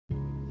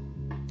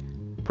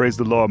Praise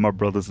the Lord, my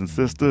brothers and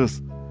sisters,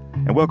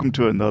 and welcome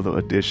to another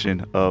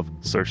edition of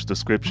Search the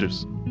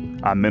Scriptures.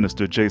 I'm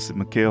Minister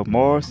Jason McHale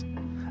Morris,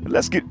 and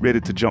let's get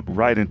ready to jump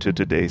right into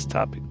today's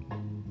topic.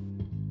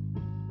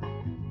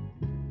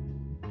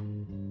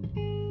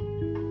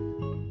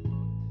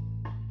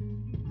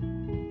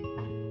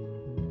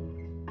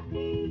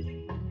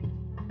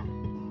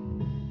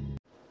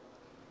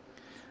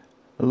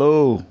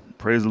 Hello,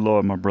 praise the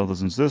Lord, my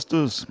brothers and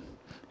sisters,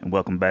 and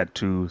welcome back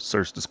to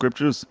Search the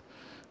Scriptures.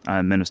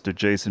 I'm Minister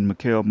Jason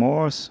McHale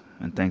Morris,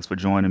 and thanks for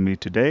joining me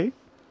today.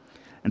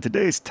 And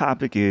today's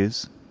topic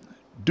is,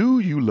 do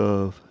you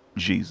love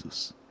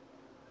Jesus?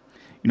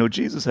 You know,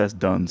 Jesus has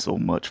done so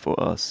much for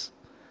us,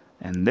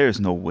 and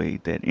there's no way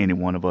that any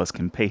one of us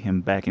can pay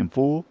him back in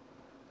full.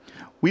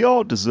 We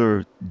all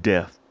deserve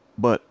death,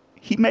 but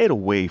he made a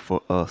way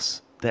for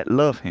us that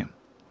love him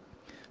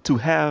to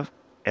have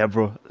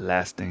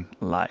everlasting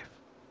life.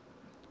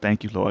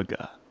 Thank you, Lord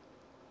God.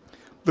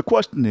 The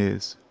question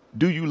is,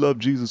 do you love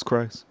Jesus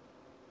Christ?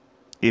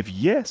 If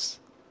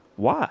yes,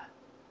 why?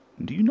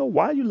 Do you know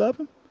why you love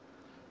him?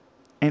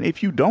 And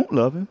if you don't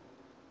love him,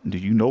 do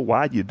you know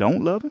why you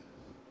don't love him?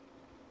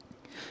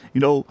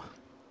 You know,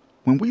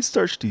 when we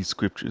search these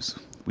scriptures,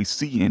 we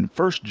see in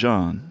 1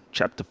 John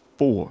chapter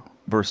 4,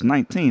 verse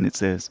 19, it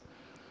says,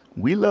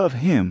 we love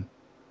him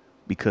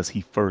because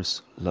he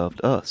first loved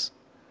us.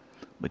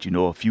 But you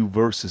know, a few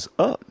verses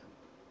up,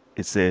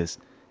 it says,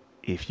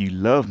 if you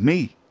love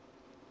me,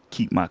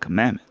 keep my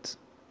commandments.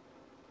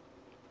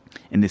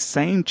 In this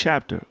same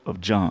chapter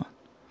of John,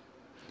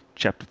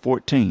 chapter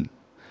 14,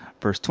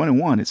 verse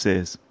 21, it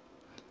says,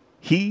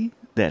 he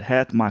that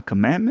hath my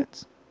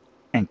commandments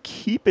and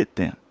keepeth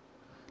them,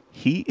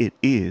 he it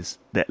is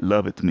that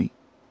loveth me.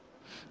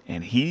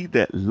 And he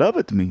that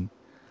loveth me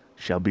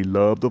shall be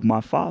loved of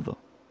my Father.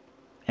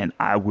 And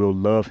I will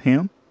love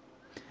him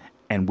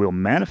and will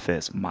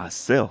manifest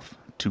myself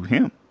to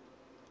him.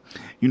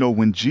 You know,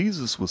 when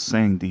Jesus was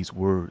saying these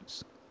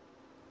words,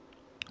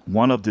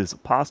 one of his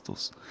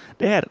apostles,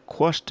 they had a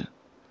question,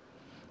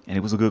 and it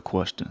was a good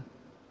question.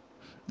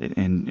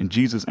 And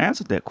Jesus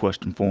answered that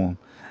question for him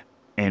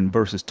in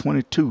verses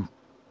 22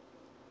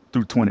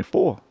 through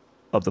 24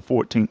 of the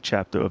 14th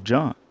chapter of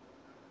John.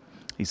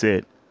 He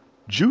said,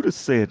 Judas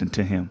said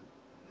unto him,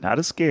 not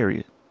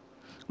Iscariot,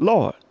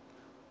 Lord,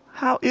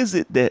 how is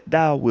it that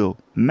thou wilt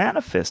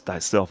manifest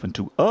thyself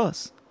unto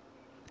us,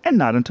 and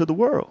not unto the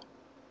world?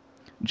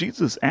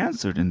 Jesus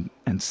answered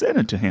and said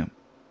unto him,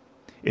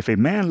 if a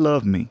man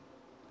love me,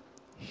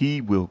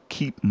 he will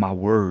keep my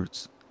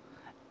words,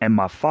 and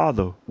my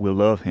Father will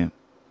love him,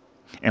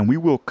 and we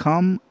will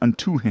come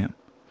unto him,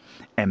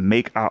 and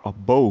make our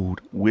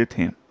abode with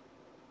him.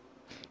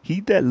 He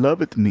that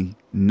loveth me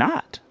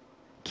not,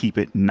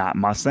 keepeth not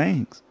my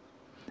sayings,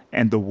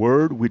 and the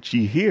word which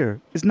ye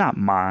hear is not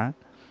mine,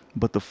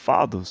 but the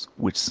Father's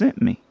which sent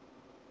me.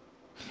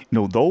 You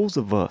know, those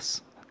of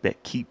us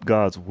that keep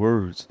God's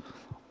words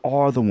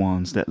are the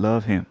ones that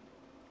love him.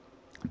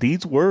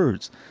 These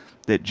words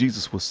that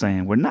Jesus was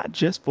saying were not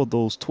just for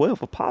those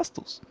 12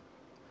 apostles,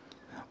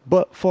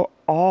 but for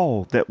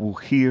all that will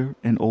hear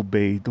and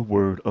obey the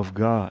word of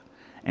God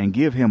and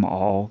give him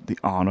all the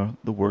honor,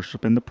 the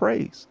worship, and the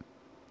praise.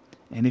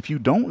 And if you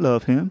don't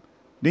love him,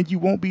 then you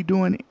won't be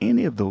doing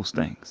any of those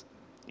things.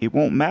 It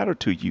won't matter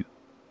to you.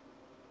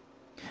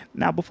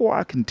 Now, before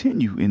I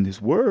continue in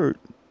this word,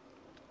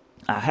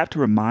 I have to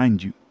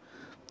remind you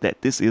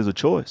that this is a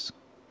choice.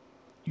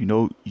 You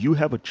know, you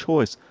have a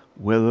choice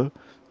whether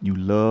you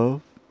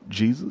love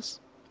Jesus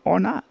or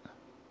not.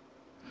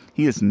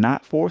 He is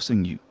not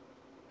forcing you.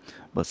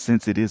 But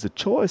since it is a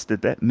choice,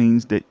 that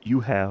means that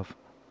you have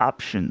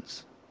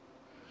options.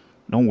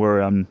 Don't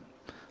worry, I'm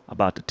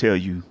about to tell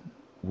you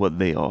what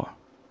they are.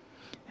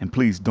 And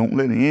please don't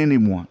let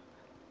anyone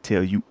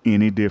tell you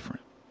any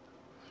different.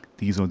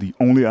 These are the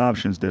only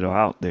options that are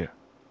out there.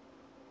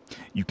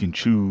 You can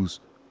choose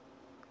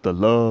the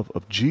love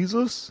of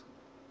Jesus,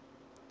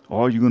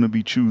 or you're going to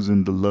be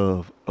choosing the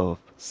love of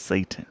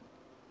Satan.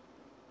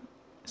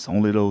 It's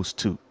only those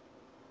two.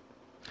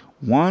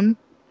 One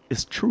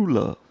is true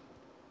love,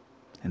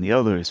 and the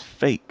other is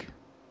fake.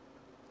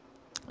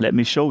 Let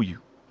me show you.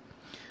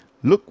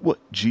 Look what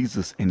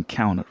Jesus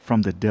encountered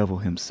from the devil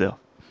himself.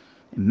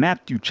 In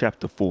Matthew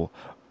chapter 4,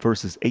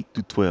 verses 8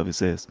 through 12, it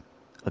says,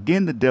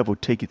 again the devil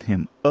taketh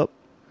him up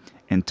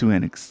into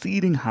an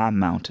exceeding high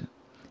mountain,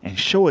 and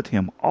showeth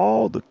him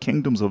all the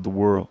kingdoms of the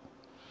world,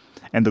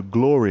 and the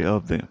glory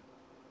of them.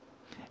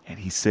 And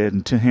he said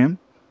unto him,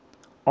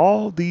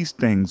 all these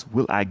things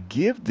will I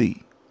give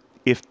thee,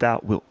 if thou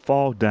wilt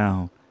fall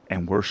down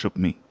and worship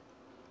me.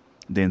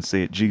 Then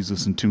said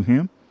Jesus unto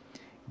him,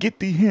 get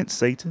thee hence,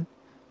 Satan,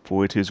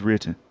 for it is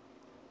written,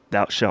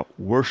 thou shalt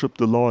worship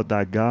the Lord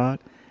thy God,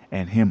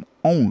 and him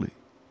only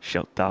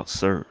shalt thou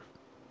serve.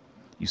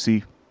 You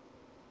see,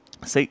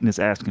 Satan is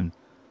asking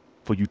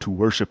for you to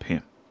worship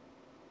him.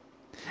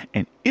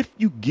 And if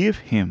you give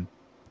him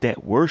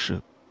that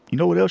worship, you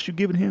know what else you're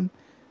giving him?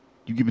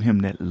 You're giving him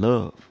that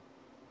love.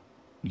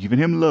 You're giving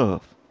him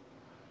love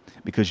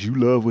because you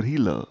love what he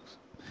loves.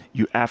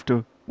 You're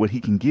after what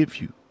he can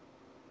give you.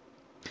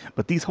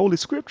 But these holy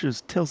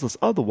scriptures tells us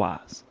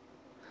otherwise.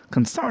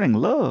 Concerning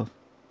love,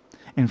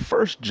 in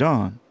 1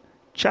 John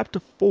chapter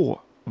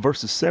 4,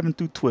 verses 7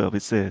 through 12,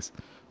 it says,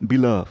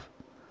 Beloved,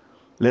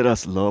 let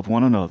us love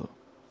one another,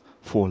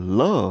 for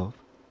love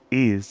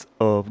is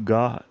of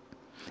God.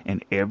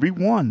 And every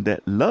one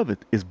that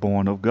loveth is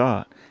born of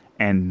God,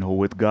 and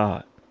knoweth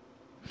God.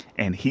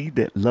 And he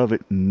that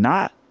loveth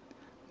not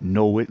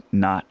knoweth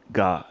not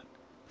God,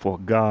 for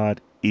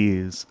God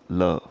is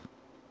love.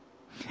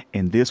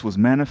 And this was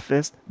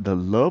manifest the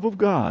love of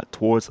God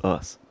towards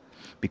us,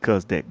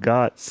 because that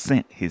God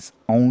sent his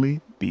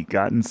only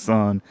begotten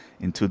Son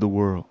into the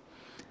world,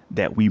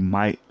 that we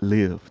might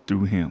live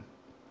through him.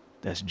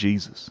 That's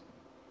Jesus.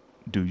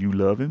 Do you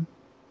love him?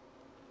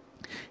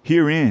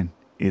 Herein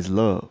is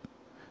love,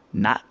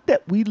 not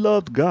that we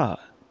loved God,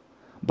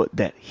 but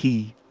that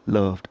he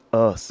loved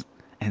us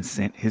and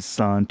sent his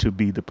Son to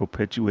be the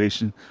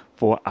propitiation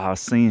for our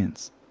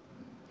sins.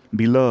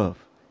 Beloved,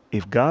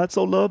 if God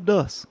so loved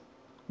us,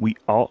 we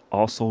ought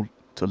also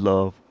to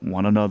love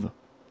one another.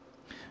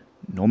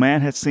 No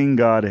man hath seen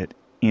God at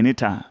any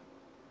time.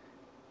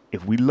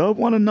 If we love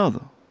one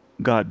another,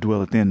 God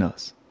dwelleth in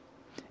us,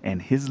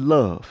 and his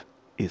love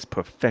is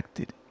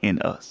perfected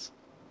in us.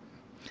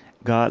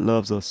 God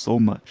loves us so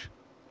much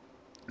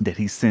that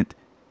he sent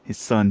his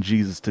Son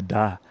Jesus to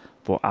die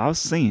for our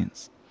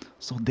sins,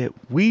 so that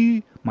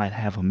we might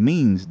have a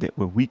means that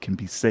where we can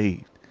be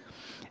saved.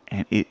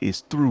 And it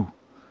is through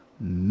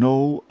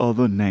no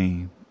other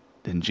name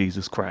than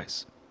Jesus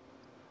Christ.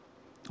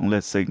 Don't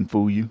let Satan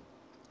fool you.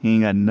 He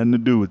ain't got nothing to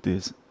do with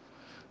this.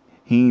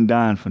 He ain't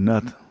dying for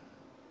nothing.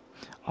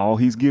 All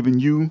he's giving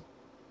you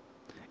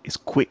is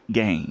quick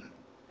gain,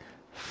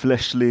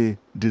 fleshly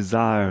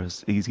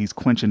desires. He's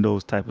quenching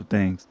those type of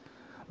things.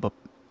 But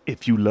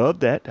if you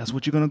love that, that's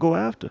what you're going to go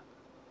after.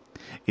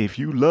 If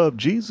you love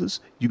Jesus,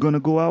 you're going to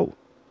go out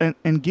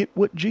and get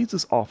what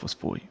Jesus offers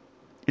for you.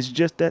 It's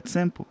just that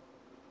simple.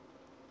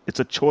 It's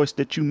a choice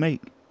that you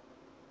make.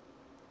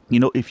 You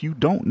know, if you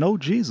don't know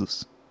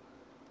Jesus,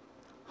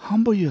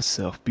 humble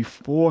yourself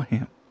before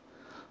him.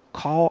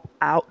 Call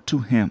out to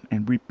him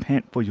and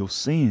repent for your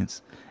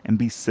sins and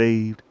be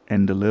saved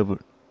and delivered.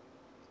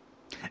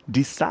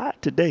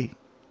 Decide today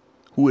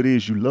who it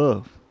is you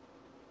love,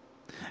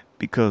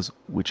 because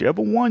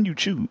whichever one you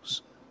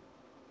choose,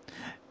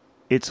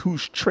 it's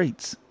whose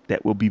traits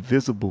that will be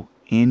visible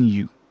in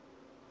you,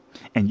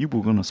 and you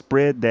were going to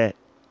spread that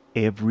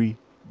every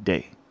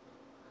day.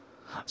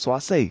 So I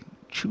say,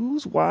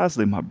 choose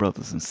wisely, my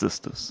brothers and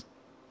sisters,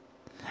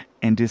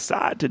 and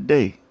decide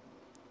today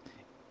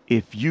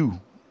if you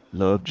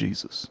love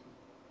Jesus.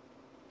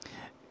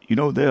 You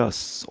know, there are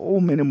so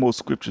many more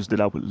scriptures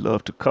that I would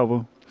love to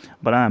cover,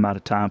 but I am out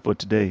of time for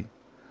today.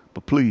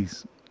 But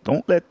please,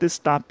 don't let this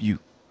stop you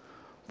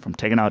from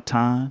taking out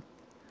time,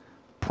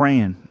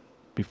 praying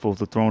before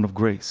the throne of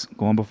grace,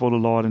 going before the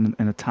Lord in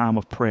a time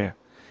of prayer,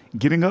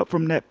 getting up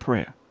from that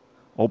prayer,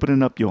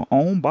 opening up your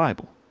own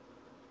Bible,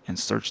 and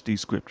search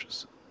these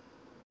scriptures.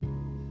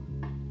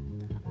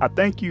 I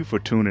thank you for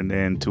tuning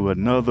in to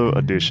another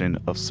edition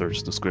of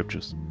Search the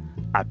Scriptures.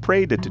 I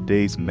pray that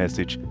today's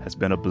message has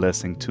been a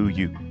blessing to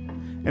you.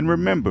 And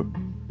remember,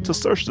 to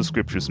search the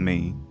scriptures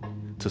mean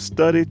to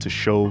study to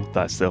show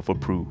thyself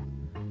approved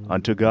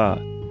unto God,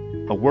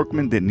 a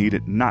workman that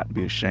needed not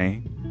be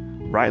ashamed,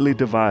 rightly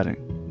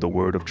dividing the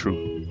word of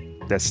truth.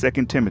 That's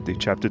 2 Timothy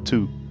chapter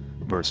 2,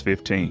 verse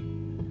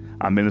 15.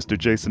 I'm Minister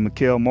Jason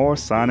McKell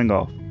Morris signing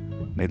off.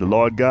 May the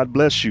Lord God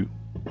bless you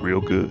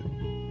real good.